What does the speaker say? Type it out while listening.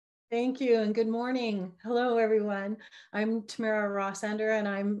Thank you and good morning. Hello, everyone. I'm Tamara Rossander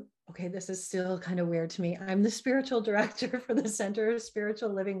and okay, this is still kind of weird to me. I'm the spiritual director for the Center of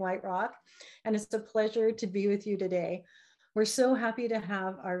Spiritual Living White Rock, and it's a pleasure to be with you today. We're so happy to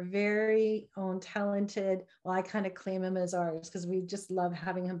have our very own talented, well, I kind of claim him as ours because we just love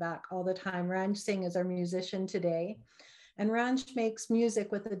having him back all the time. Ranj Singh is our musician today. And Ranj makes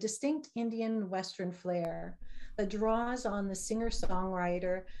music with a distinct Indian Western flair that draws on the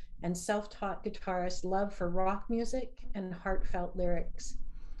singer-songwriter and self-taught guitarist love for rock music and heartfelt lyrics.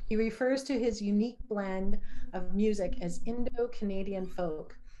 He refers to his unique blend of music as Indo-Canadian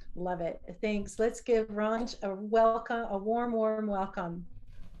folk. Love it. Thanks. Let's give Ranj a welcome, a warm, warm welcome.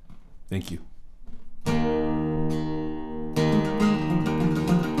 Thank you.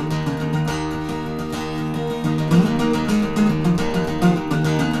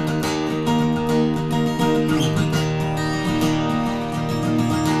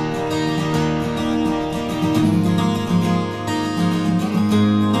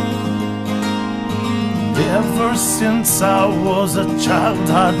 Ever since I was a child,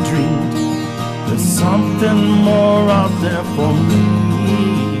 I dreamed there's something more out there for me.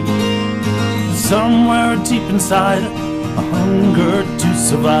 Somewhere deep inside, a hunger to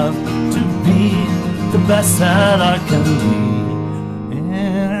survive, to be the best that I can be.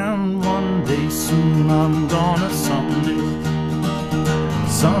 And one day soon I'm gonna,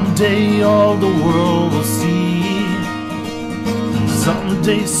 someday all the world will see.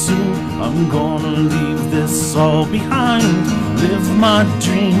 Someday soon I'm gonna leave this all behind, live my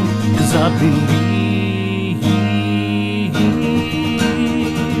dream, 'cause I believe.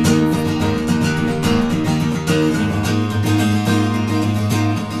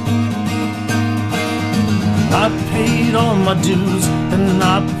 I paid all my dues and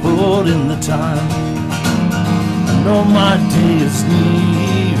I put in the time. I know my day is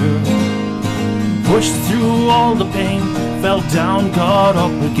near. Pushed through all the pain, fell down, got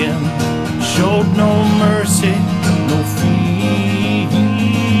up again. Showed no mercy, no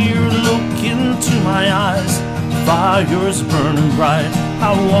fear. Look into my eyes, fire's burning bright.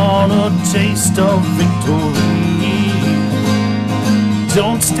 I want a taste of victory.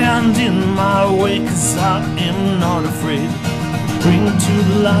 Don't stand in my way, 'cause I am not afraid. Bring to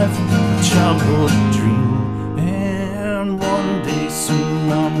life a childhood dream. And one day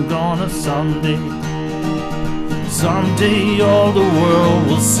soon I'm gonna, someday all the world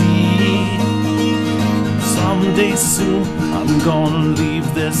will see. Someday soon I'm gonna leave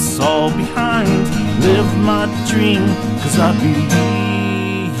this all behind, live my dream, 'cause I believe.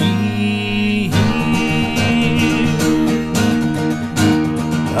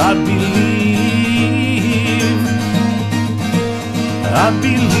 I believe. I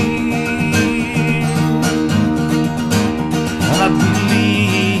believe. I believe.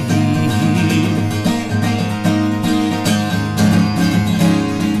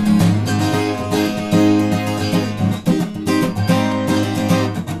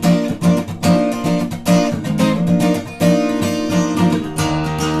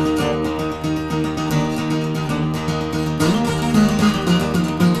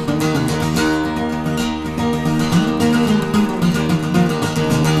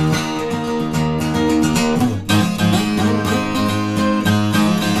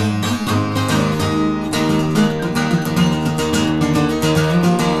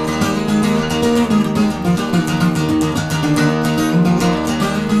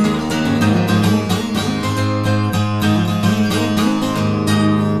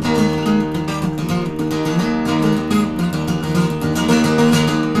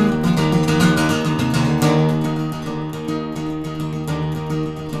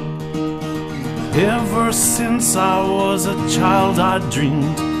 Ever since I was a child, I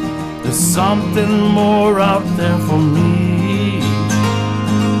dreamed there's something more out there for me.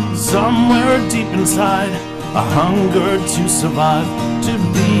 Somewhere deep inside, a hunger to survive, to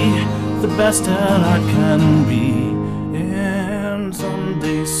be the best that I can be. And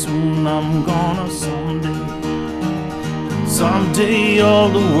someday soon I'm gonna, someday all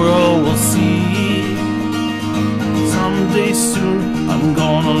the world will see. Someday soon I'm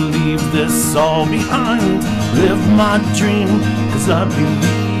gonna leave this all behind, live my dream, 'cause I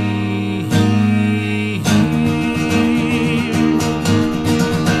believe.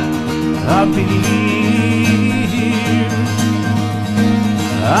 I believe.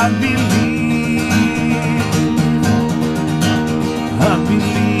 I believe. I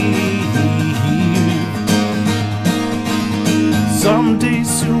believe. Someday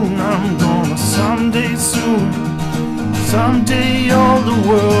soon I'm gonna, someday soon, someday all the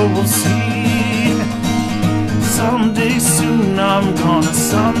world will see. someday soon, I'm gonna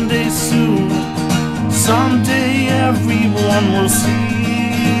someday soon. Someday everyone will see.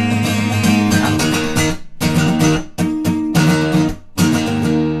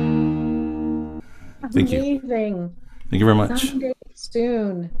 Thank you. Amazing. Thank you very much. Someday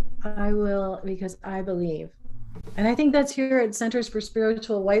soon, I will, because I believe. And I think that's here at Centers for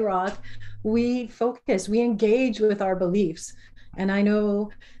Spiritual White Rock. We focus, we engage with our beliefs. And I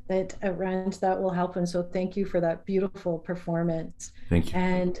know that at Rent that will help. And so thank you for that beautiful performance. Thank you.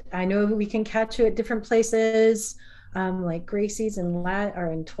 And I know we can catch you at different places, like Gracie's and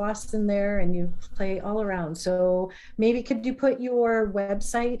or in Twaston there, and you play all around. So maybe could you put your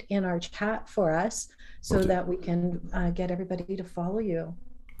website in our chat for us so that we can get everybody to follow you?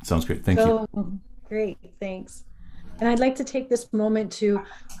 Sounds great. Thank you. Great. Thanks. And I'd like to take this moment to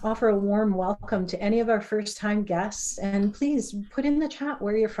offer a warm welcome to any of our first-time guests. And please put in the chat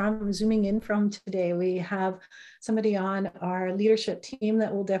where you're from, zooming in from today. We have somebody on our leadership team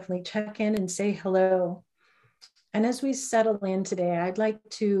that will definitely check in and say hello. And as we settle in today, I'd like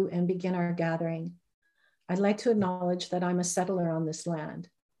to, and begin our gathering, I'd like to acknowledge that I'm a settler on this land,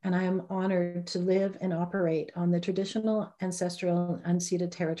 and I am honored to live and operate on the traditional, ancestral, and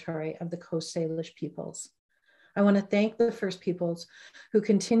unceded territory of the Coast Salish peoples. I want to thank the First Peoples who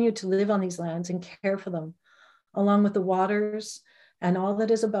continue to live on these lands and care for them, along with the waters and all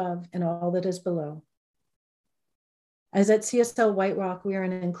that is above and all that is below. As at CSL White Rock, we are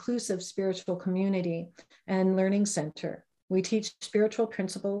an inclusive spiritual community and learning center. We teach spiritual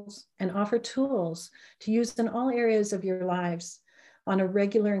principles and offer tools to use in all areas of your lives on a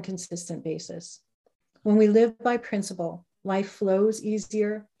regular and consistent basis. When we live by principle, life flows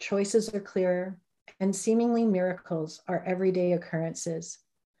easier, choices are clearer, and seemingly miracles are everyday occurrences.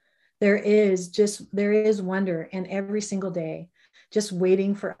 There is wonder in every single day, just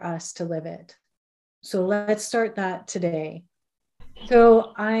waiting for us to live it. So let's start that today.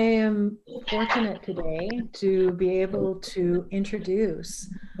 So I am fortunate today to be able to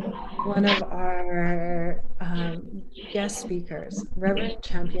introduce one of our guest speakers, Reverend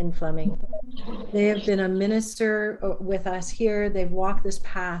Champion Fleming. They have been a minister with us here. They've walked this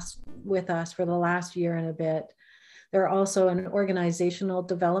path with us for the last year and a bit. They're also an organizational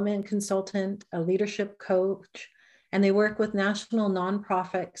development consultant, a leadership coach, and they work with national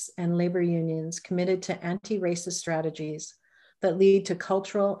nonprofits and labor unions committed to anti-racist strategies that lead to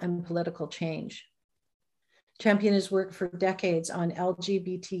cultural and political change. Champion has worked for decades on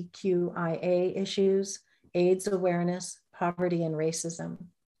LGBTQIA issues, AIDS awareness, poverty, and racism.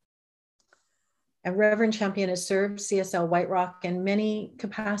 And Reverend Champion has served CSL White Rock in many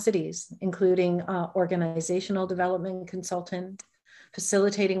capacities, including organizational development consultant,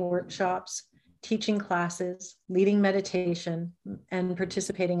 facilitating workshops, teaching classes, leading meditation, and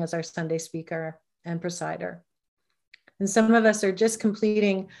participating as our Sunday speaker and presider. And some of us are just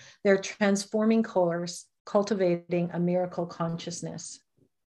completing their transforming course, Cultivating a Miracle Consciousness.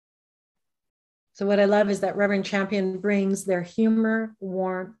 So what I love is that Reverend Champion brings their humor,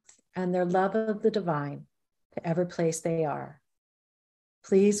 warmth, and their love of the divine to every place they are.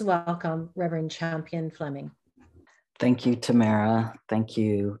 Please welcome Reverend Champion Fleming. Thank you, Tamara. Thank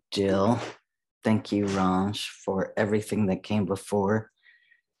you, Jill. Thank you, Ranj, for everything that came before.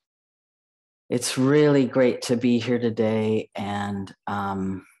 It's really great to be here today, and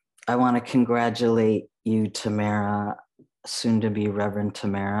I want to congratulate you, Tamara, soon to be Reverend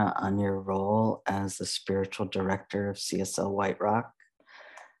Tamara, on your role as the spiritual director of CSL White Rock.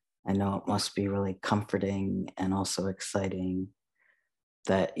 I know it must be really comforting and also exciting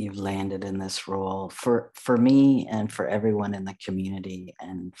that you've landed in this role for me and for everyone in the community,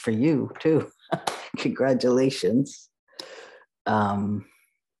 and for you too. Congratulations.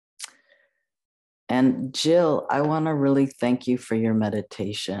 And Jill, I want to really thank you for your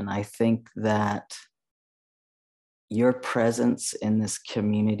meditation. I think that your presence in this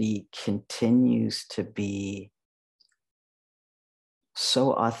community continues to be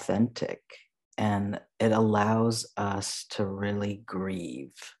so authentic, and it allows us to really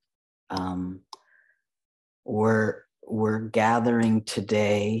grieve. We're gathering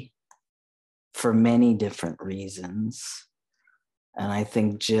today for many different reasons. And I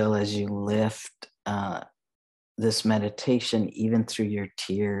think, Jill, as you lift this meditation, even through your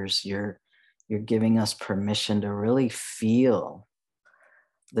tears, you're giving us permission to really feel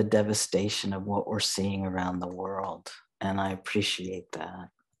the devastation of what we're seeing around the world. And I appreciate that.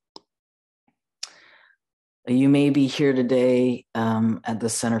 You may be here today at the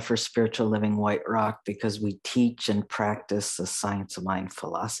Center for Spiritual Living White Rock because we teach and practice the science of mind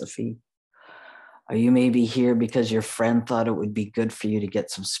philosophy. Or you may be here because your friend thought it would be good for you to get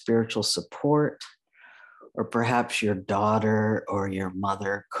some spiritual support. or perhaps your daughter or your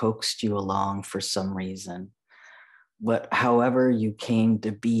mother coaxed you along for some reason. But however you came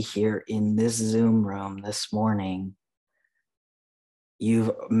to be here in this Zoom room this morning,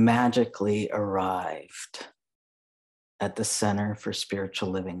 you've magically arrived at the Center for Spiritual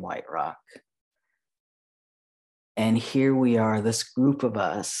Living White Rock. And here we are, this group of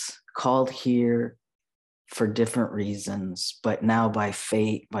us called here for different reasons, but now by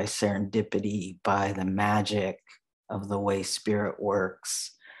fate, by serendipity, by the magic of the way spirit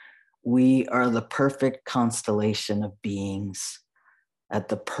works, we are the perfect constellation of beings at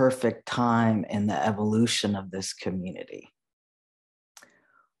the perfect time in the evolution of this community.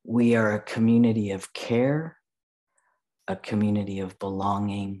 We are a community of care, a community of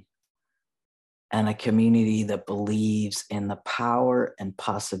belonging, and a community that believes in the power and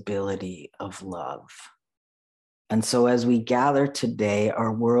possibility of love. And so as we gather today,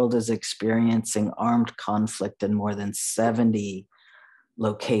 our world is experiencing armed conflict in more than 70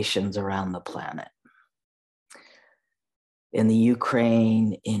 locations around the planet. In the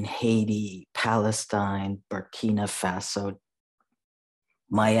Ukraine, in Haiti, Palestine, Burkina Faso,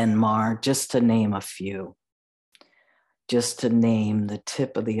 Myanmar, just to name a few. Just to name the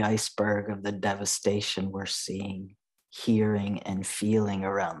tip of the iceberg of the devastation we're seeing, hearing, and feeling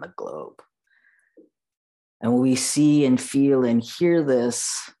around the globe. And when we see and feel and hear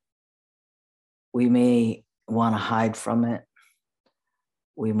this, we may want to hide from it.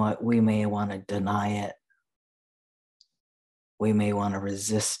 We may want to deny it. We may want to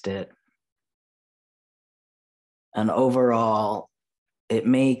resist it. And overall, it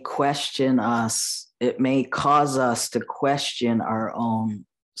may question us. It may cause us to question our own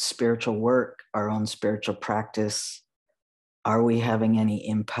spiritual work, our own spiritual practice. Are we having any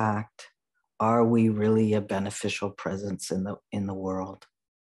impact? Are we really a beneficial presence in the world?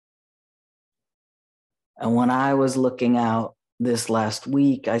 And when I was looking out this last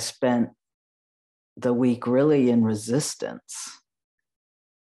week, I spent the week really in resistance,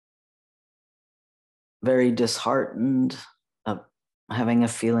 very disheartened, having a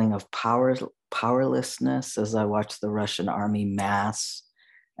feeling of powerlessness as I watched the Russian army mass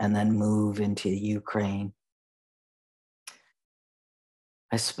and then move into Ukraine.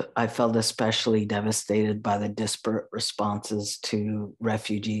 I felt especially devastated by the disparate responses to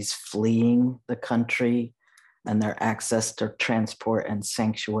refugees fleeing the country, and their access to transport and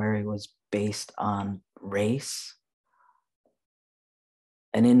sanctuary was based on race.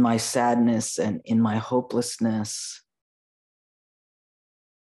 And in my sadness and in my hopelessness,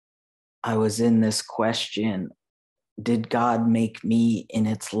 I was in this question: did God make me in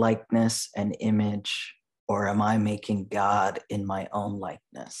its likeness and image? Or am I making God in my own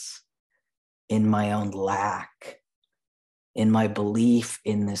likeness, in my own lack, in my belief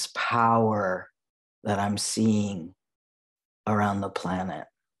in this power that I'm seeing around the planet?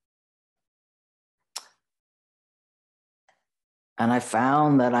 And I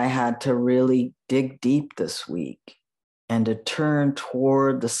found that I had to really dig deep this week and to turn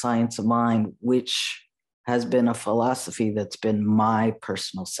toward the science of mind, which has been a philosophy that's been my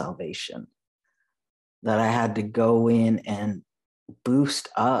personal salvation. That I had to go in and boost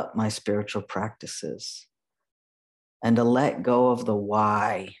up my spiritual practices and to let go of the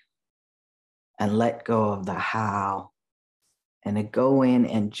why and let go of the how, and to go in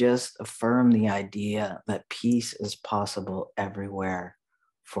and just affirm the idea that peace is possible everywhere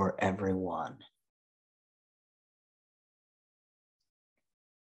for everyone.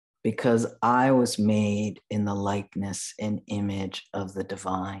 Because I was made in the likeness and image of the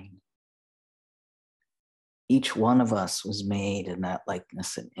divine. Each one of us was made in that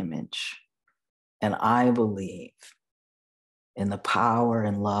likeness and image. And I believe in the power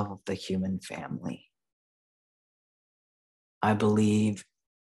and love of the human family. I believe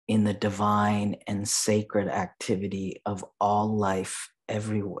in the divine and sacred activity of all life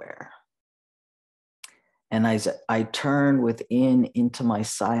everywhere. And as I turn within into my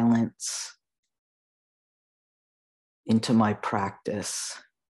silence, into my practice,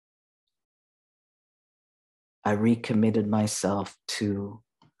 I recommitted myself to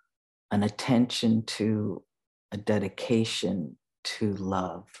an attention to, a dedication to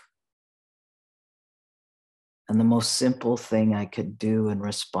love. And the most simple thing I could do in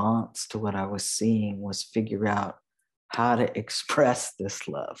response to what I was seeing was figure out how to express this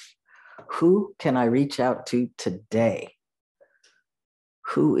love. Who can I reach out to today?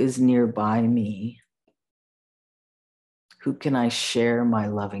 Who is nearby me? Who can I share my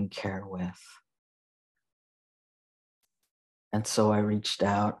loving care with? And so I reached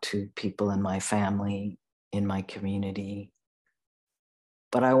out to people in my family, in my community,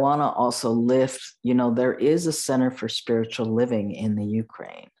 But I want to also lift, there is a Center for Spiritual Living in the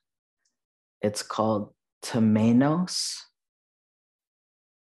Ukraine. It's called Temenos,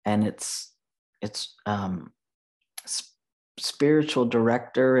 and its spiritual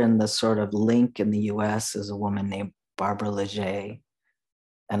director and the sort of link in the US is a woman named Barbara Leger,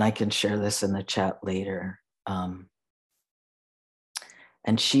 and I can share this in the chat later.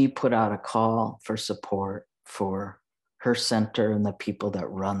 And she put out a call for support for her center and the people that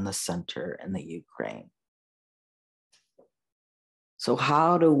run the center in the Ukraine. So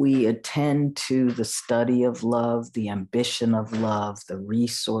how do we attend to the study of love, the ambition of love, the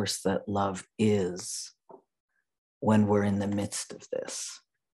resource that love is when we're in the midst of this?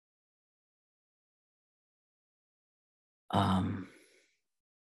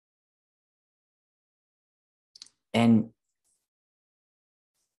 And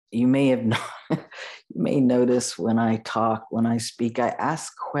you may notice when I speak, I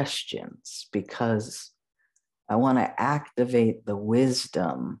ask questions because I want to activate the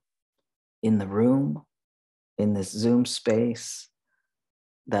wisdom in the room, in this Zoom space,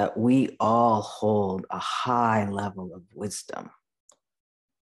 that we all hold a high level of wisdom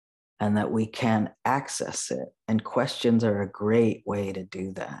and that we can access it. And questions are a great way to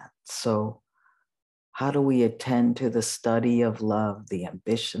do that. So how do we attend to the study of love, the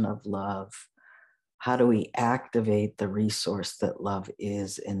ambition of love? How do we activate the resource that love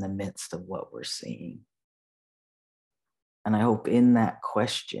is in the midst of what we're seeing? And I hope in that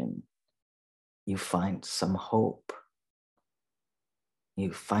question, you find some hope.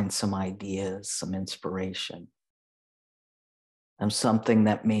 You find some ideas, some inspiration, and something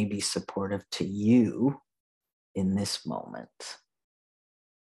that may be supportive to you in this moment.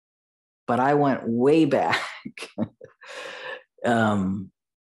 But I went way back. In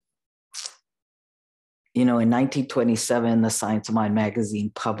 1927, the Science of Mind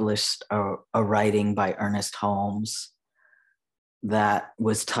magazine published a writing by Ernest Holmes that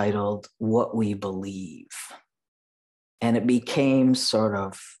was titled What We Believe. And it became sort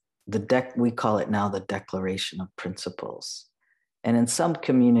of we call it now the Declaration of Principles. And in some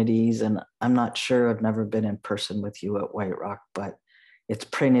communities, and I'm not sure, I've never been in person with you at White Rock, but it's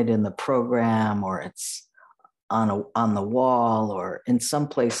printed in the program, or it's on the wall, or in some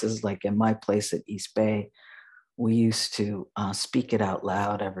places, like in my place at East Bay, we used to speak it out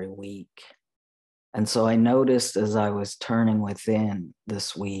loud every week. And so I noticed as I was turning within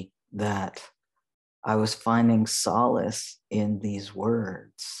this week that I was finding solace in these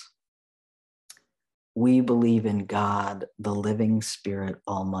words. We believe in God, the living Spirit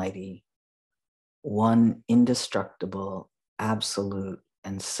Almighty, one indestructible, absolute,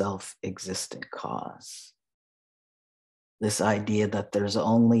 and self-existent cause. This idea that there's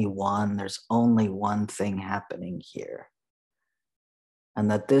only one thing happening here. And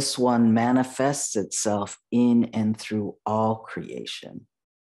that this one manifests itself in and through all creation,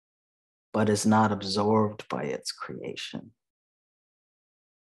 but is not absorbed by its creation.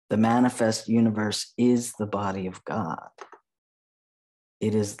 The manifest universe is the body of God.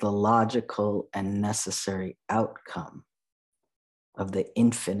 It is the logical and necessary outcome of the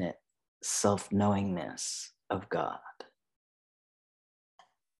infinite self-knowingness of God.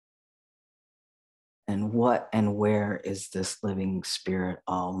 And what and where is this living Spirit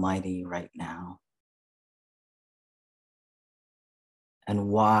Almighty right now? And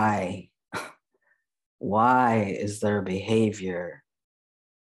why is there behavior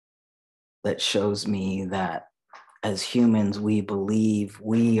that shows me that as humans, we believe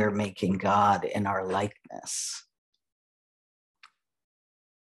we are making God in our likeness?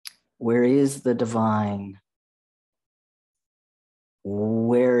 Where is the divine?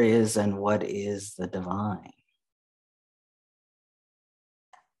 Where is and what is the divine?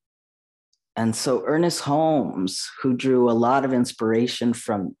 And so Ernest Holmes, who drew a lot of inspiration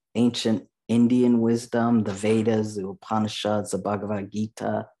from ancient Indian wisdom, the Vedas, the Upanishads, the Bhagavad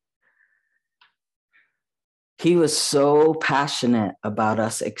Gita, he was so passionate about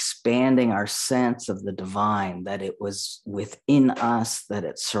us expanding our sense of the divine, that it was within us, that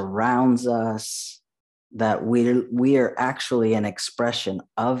it surrounds us, that we are actually an expression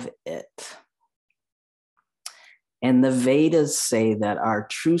of it. And the Vedas say that our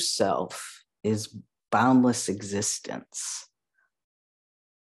true self is boundless existence,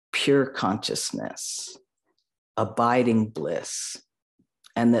 pure consciousness, abiding bliss,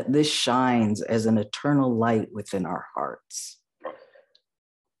 and that this shines as an eternal light within our hearts.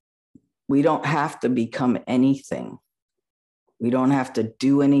 We don't have to become anything. We don't have to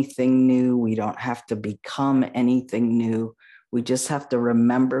do anything new. We don't have to become anything new. We just have to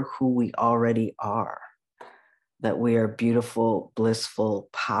remember who we already are. that we are beautiful, blissful,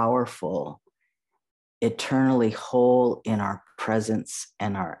 powerful, eternally whole in our presence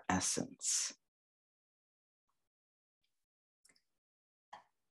and our essence.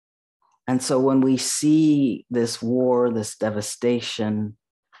 And so when we see this war, this devastation,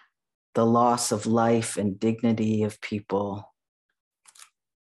 the loss of life and dignity of people,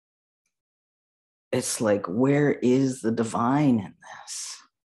 it's like, where is the divine in this?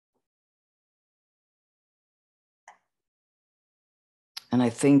 And I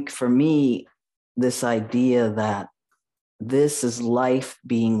think for me, this idea that this is life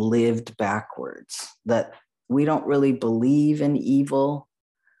being lived backwards, that we don't really believe in evil,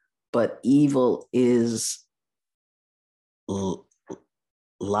 but evil is lived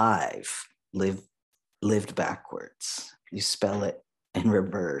backwards. You spell it in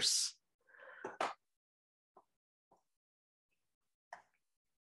reverse.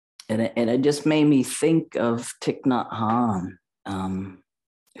 And it just made me think of Thich Nhat Hanh,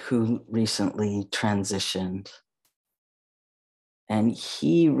 who recently transitioned. And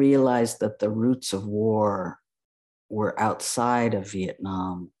he realized that the roots of war were outside of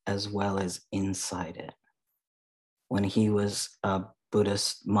Vietnam as well as inside it. When he was a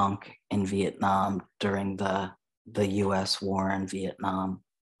Buddhist monk in Vietnam during the US war in Vietnam,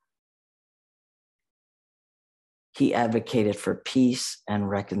 he advocated for peace and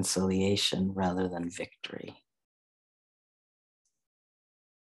reconciliation rather than victory.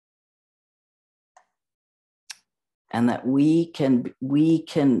 And that we can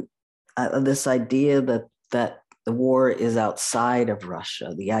this idea that the war is outside of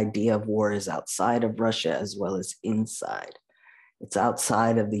Russia, the idea of war is outside of Russia as well as inside. It's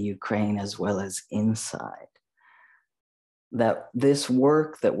outside of the Ukraine as well as inside. That this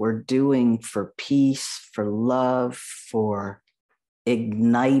work that we're doing for peace, for love, for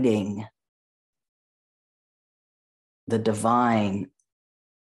igniting the divine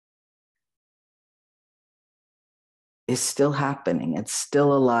is still happening. It's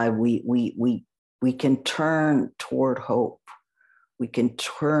still alive. We can turn toward hope. We can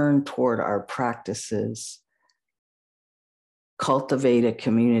turn toward our practices, cultivate a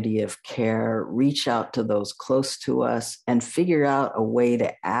community of care, reach out to those close to us, and figure out a way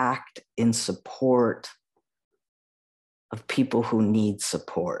to act in support of people who need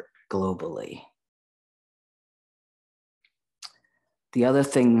support globally. The other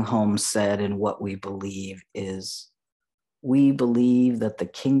thing Holmes said in What We Believe is, we believe that the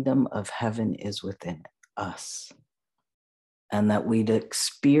kingdom of heaven is within us, and that we'd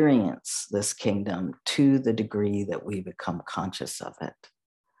experience this kingdom to the degree that we become conscious of it.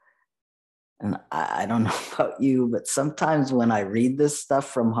 And I don't know about you, but sometimes when I read this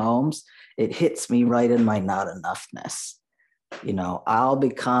stuff from Holmes, it hits me right in my not enoughness. You know, I'll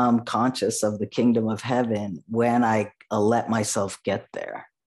become conscious of the kingdom of heaven when I let myself get there.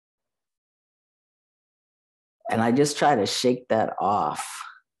 And I just try to shake that off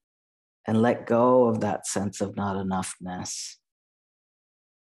and let go of that sense of not enoughness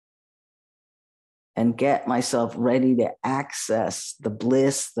and get myself ready to access the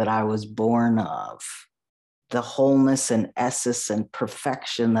bliss that I was born of, the wholeness and essence and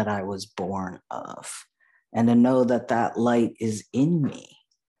perfection that I was born of, and to know that that light is in me.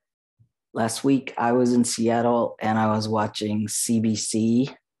 Last week, I was in Seattle and I was watching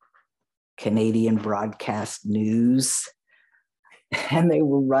CBC, Canadian Broadcast News, and they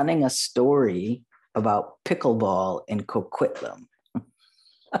were running a story about pickleball in Coquitlam,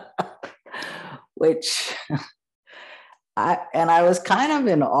 which I was kind of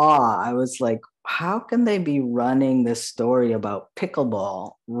in awe. I was like, how can they be running this story about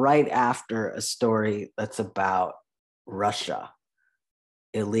pickleball right after a story that's about Russia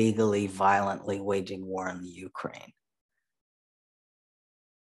illegally, violently waging war in the Ukraine?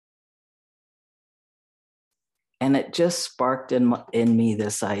 And it just sparked in me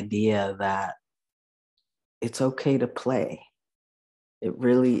this idea that it's okay to play. It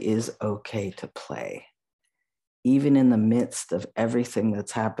really is okay to play. Even in the midst of everything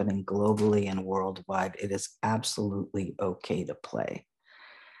that's happening globally and worldwide, it is absolutely okay to play.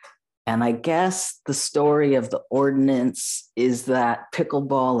 And I guess the story of the ordinance is that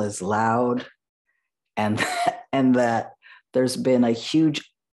pickleball is loud and that there's been a huge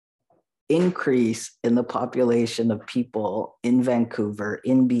increase in the population of people in Vancouver,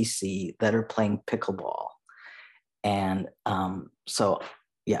 in BC, that are playing pickleball. And so,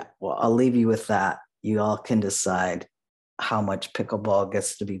 yeah, well, I'll leave you with that. You all can decide how much pickleball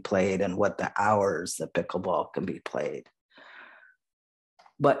gets to be played and what the hours that pickleball can be played.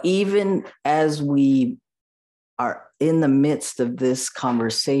 But even as we are in the midst of this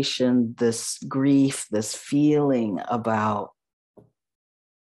conversation, this grief, this feeling about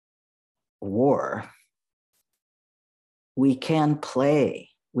war, we can play,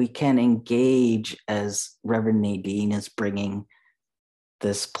 we can engage, as Reverend Nadine is bringing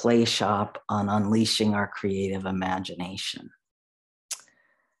this play shop on unleashing our creative imagination.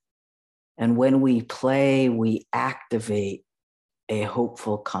 And when we play, we activate a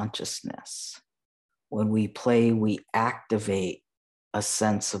hopeful consciousness. When we play, we activate a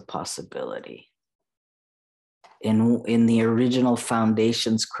sense of possibility. In the original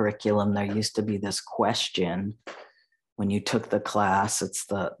Foundations curriculum, there used to be this question when you took the class, it's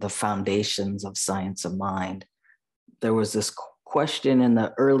the Foundations of Science of Mind. There was this question in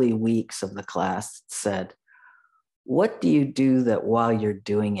the early weeks of the class that said, what do you do that while you're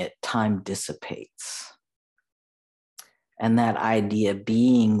doing it, time dissipates? And that idea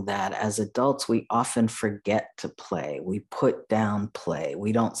being that as adults, we often forget to play. We put down play.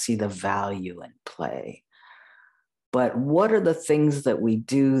 We don't see the value in play. But what are the things that we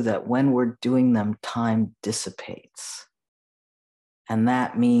do that when we're doing them, time dissipates? And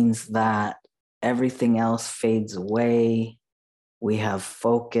that means that everything else fades away. We have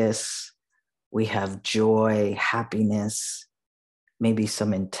focus, we have joy, happiness, maybe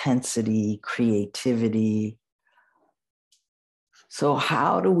some intensity, creativity. So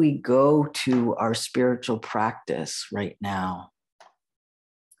how do we go to our spiritual practice right now?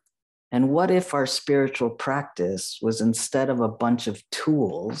 And what if our spiritual practice was, instead of a bunch of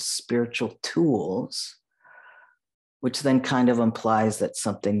tools, spiritual tools, which then kind of implies that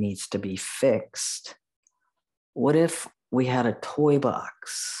something needs to be fixed, what if we had a toy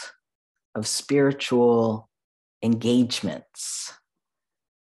box of spiritual engagements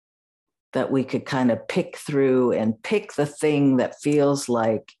that we could kind of pick through and pick the thing that feels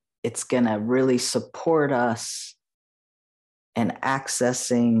like it's going to really support us and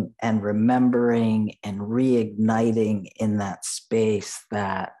accessing and remembering and reigniting in that space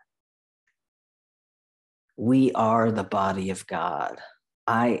that we are the body of God.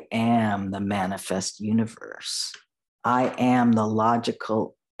 I am the manifest universe. I am the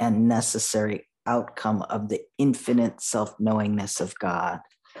logical and necessary outcome of the infinite self-knowingness of God.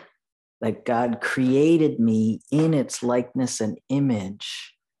 That God created me in its likeness and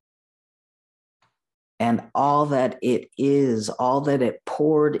image. And all that it is, all that it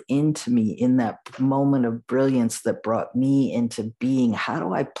poured into me in that moment of brilliance that brought me into being. How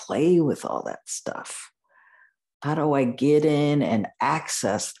do I play with all that stuff? How do I get in and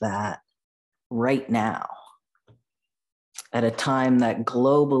access that right now? At a time that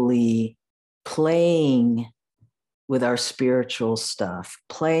globally playing with our spiritual stuff,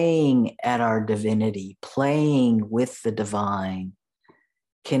 playing at our divinity, playing with the divine,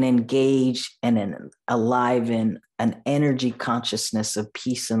 can engage and enliven an energy consciousness of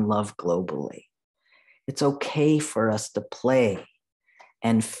peace and love globally. It's okay for us to play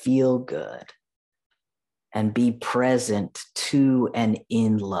and feel good and be present to and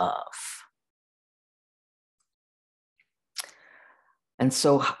in love. And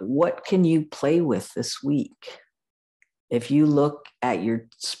so what can you play with this week? If you look at your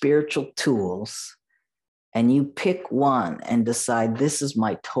spiritual tools and you pick one and decide, this is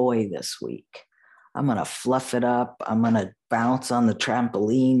my toy this week. I'm going to fluff it up. I'm going to bounce on the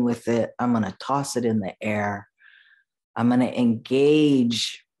trampoline with it. I'm going to toss it in the air. I'm going to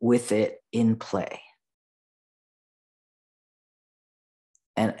engage with it in play.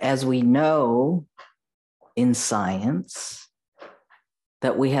 And as we know in science,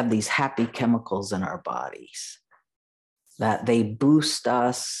 that we have these happy chemicals in our bodies, that they boost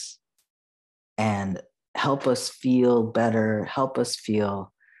us and help us feel better, help us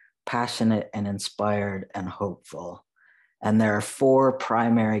feel passionate and inspired and hopeful. And there are 4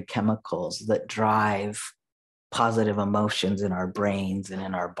 primary chemicals that drive positive emotions in our brains and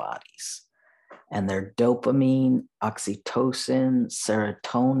in our bodies. And they're dopamine, oxytocin,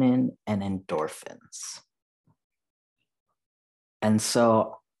 serotonin, and endorphins. And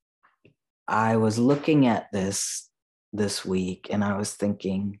so I was looking at this week and I was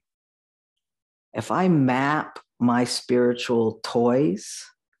thinking, if I map my spiritual toys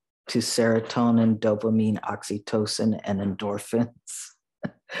to serotonin, dopamine, oxytocin, and endorphins,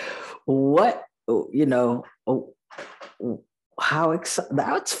 what, how exciting,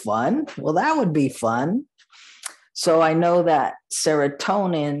 that's fun. Well, that would be fun. So I know that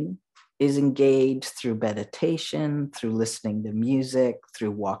serotonin is engaged through meditation, through listening to music, through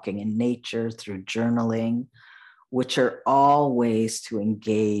walking in nature, through journaling, which are all ways to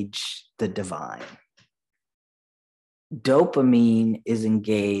engage the divine. Dopamine is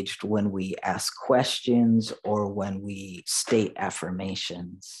engaged when we ask questions or when we state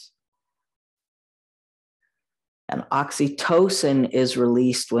affirmations. And oxytocin is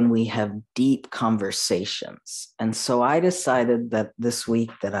released when we have deep conversations. And so I decided that this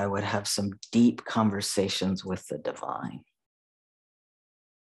week that I would have some deep conversations with the divine.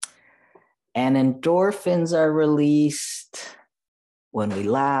 And endorphins are released when we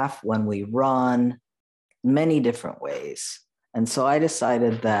laugh, when we run, many different ways. And so I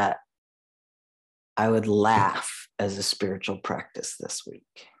decided that I would laugh as a spiritual practice this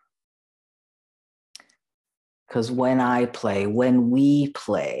week. Because when we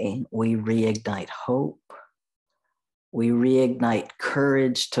play, we reignite hope. We reignite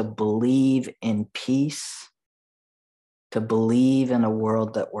courage to believe in peace, to believe in a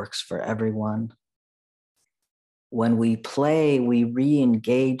world that works for everyone. When we play, we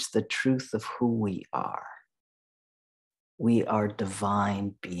re-engage the truth of who we are. We are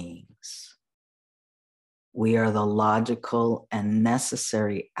divine beings. We are the logical and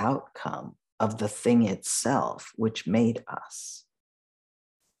necessary outcome of the thing itself, which made us.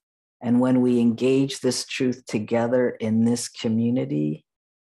 And when we engage this truth together in this community,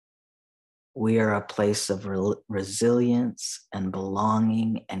 we are a place of resilience and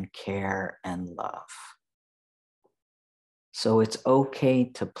belonging and care and love. So it's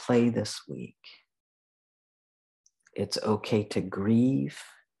okay to play this week. It's okay to grieve.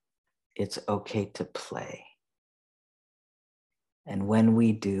 It's okay to play. And when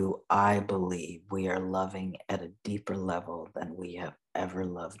we do, I believe we are loving at a deeper level than we have ever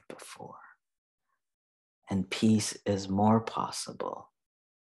loved before. And peace is more possible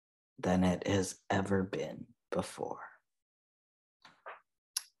than it has ever been before.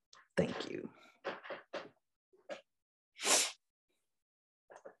 Thank you.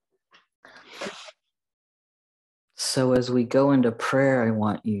 So as we go into prayer, I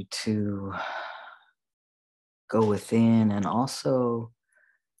want you to go within and also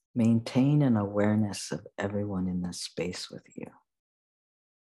maintain an awareness of everyone in this space with you.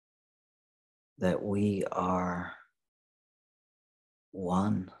 That we are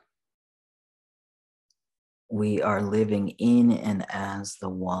one. We are living in and as the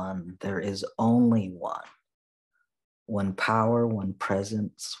one. There is only one. One power, one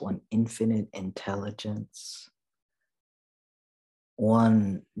presence, one infinite intelligence,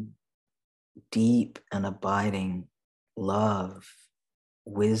 one deep and abiding love,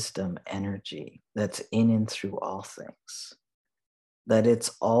 wisdom, energy that's in and through all things. That it's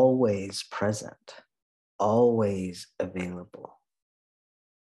always present, always available.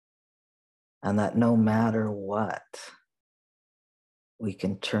 And that no matter what, we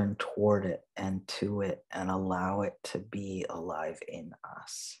can turn toward it and to it and allow it to be alive in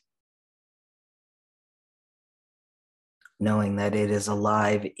us. Knowing that it is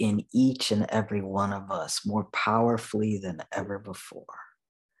alive in each and every one of us more powerfully than ever before.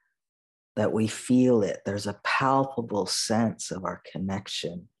 That we feel it. There's a palpable sense of our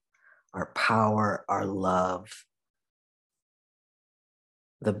connection, our power, our love,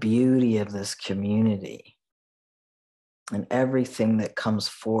 the beauty of this community, and everything that comes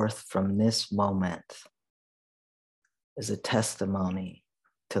forth from this moment is a testimony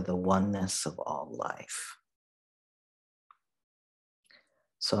to the oneness of all life.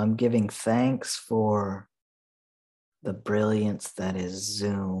 So I'm giving thanks for the brilliance that is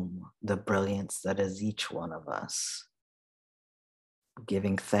Zoom, the brilliance that is each one of us.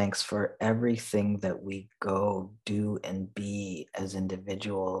 Giving thanks for everything that we go, do, and be as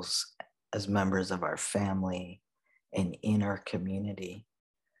individuals, as members of our family, and in our community.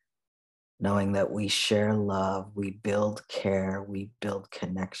 Knowing that we share love, we build care, we build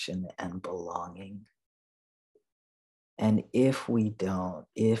connection and belonging. And if we don't,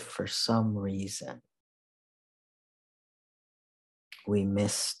 if for some reason we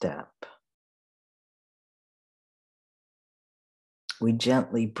misstep, we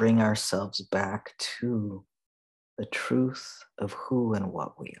gently bring ourselves back to the truth of who and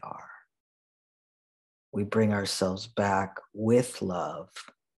what we are. We bring ourselves back with love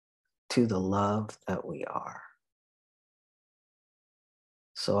to the love that we are.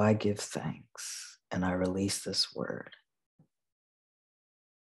 So I give thanks and I release this word.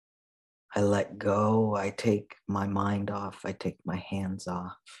 I let go, I take my mind off, I take my hands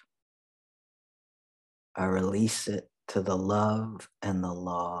off. I release it to the love and the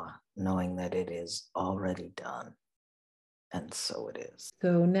law, knowing that it is already done. And so it is.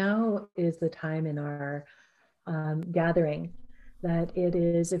 So now is the time in our gathering that it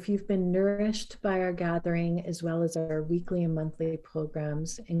is, if you've been nourished by our gathering, as well as our weekly and monthly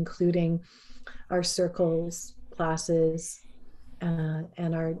programs, including our circles classes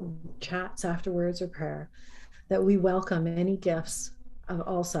and our chats afterwards or prayer, that we welcome any gifts of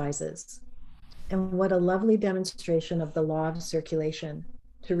all sizes. And what a lovely demonstration of the law of circulation,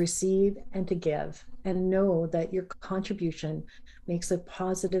 to receive and to give, and know that your contribution makes a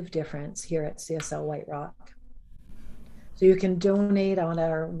positive difference here at CSL White Rock. So you can donate on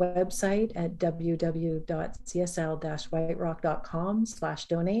our website at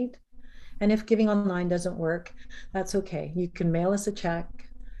www.csl-whiterock.com/donate. And if giving online doesn't work, that's okay. You can mail us a check,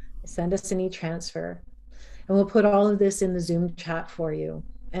 send us an e-transfer, and we'll put all of this in the Zoom chat for you.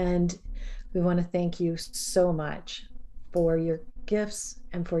 And we want to thank you so much for your gifts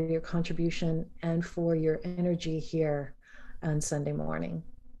and for your contribution and for your energy here on Sunday morning.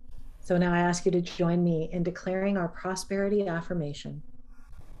 So now I ask you to join me in declaring our prosperity affirmation.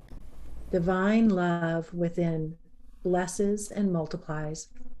 Divine love within blesses and multiplies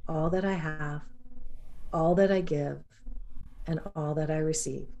all that I have, all that I give, and all that I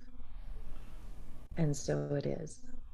receive. And so it is.